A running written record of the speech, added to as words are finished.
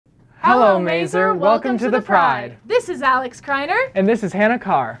Hello, Maser. Welcome to the Pride. This is Alex Kreiner. And this is Hannah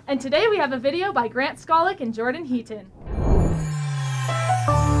Carr. And today we have a video by Grant Scollick and Jordan Heaton.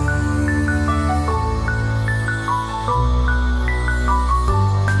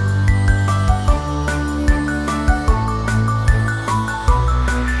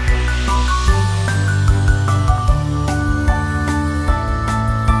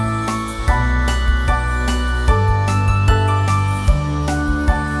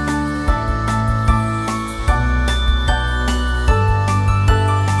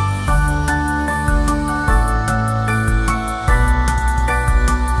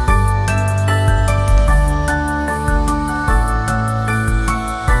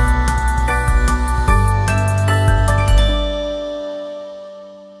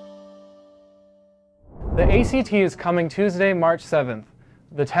 The ACT is coming Tuesday, March 7th.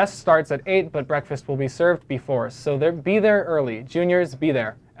 The test starts at 8, but breakfast will be served before, so be there early. Juniors, be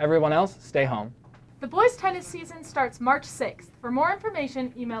there. Everyone else, stay home. The boys' tennis season starts March 6th. For more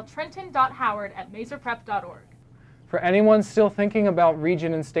information, email trenton.howard@MaeserPrep.org. For anyone still thinking about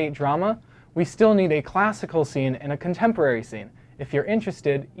region and state drama, we still need a classical scene and a contemporary scene. If you're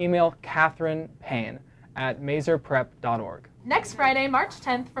interested, email Catherine Payne at MaeserPrep.org. Next Friday, March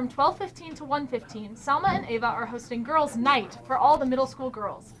 10th, from 12:15 to 1:15, Selma and Ava are hosting Girls' Night for all the middle school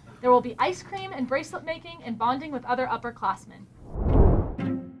girls. There will be ice cream and bracelet making and bonding with other upperclassmen.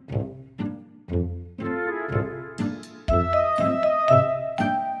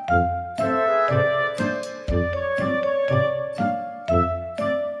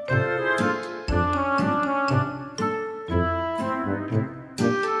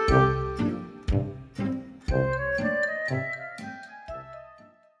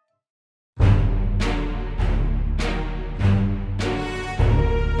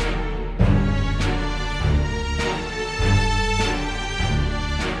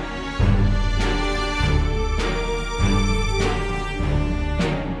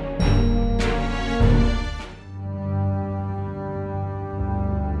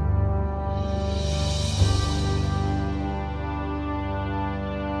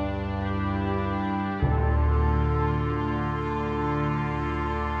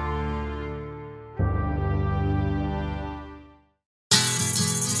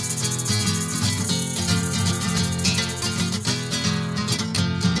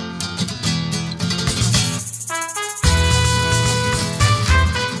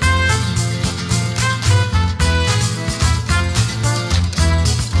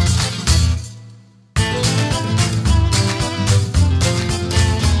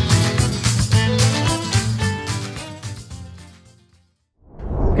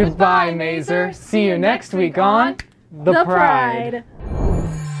 Goodbye, Maser. See you next week on The Pride.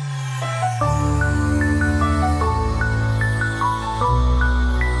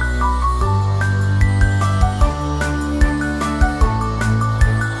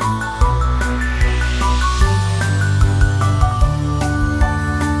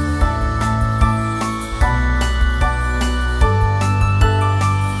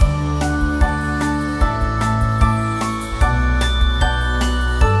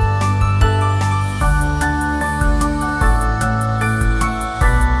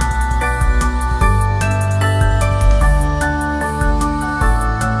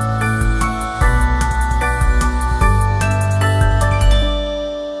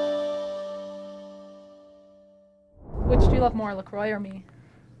 Which do you love more, LaCroix or me?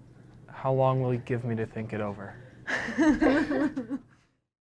 How long will you give me to think it over?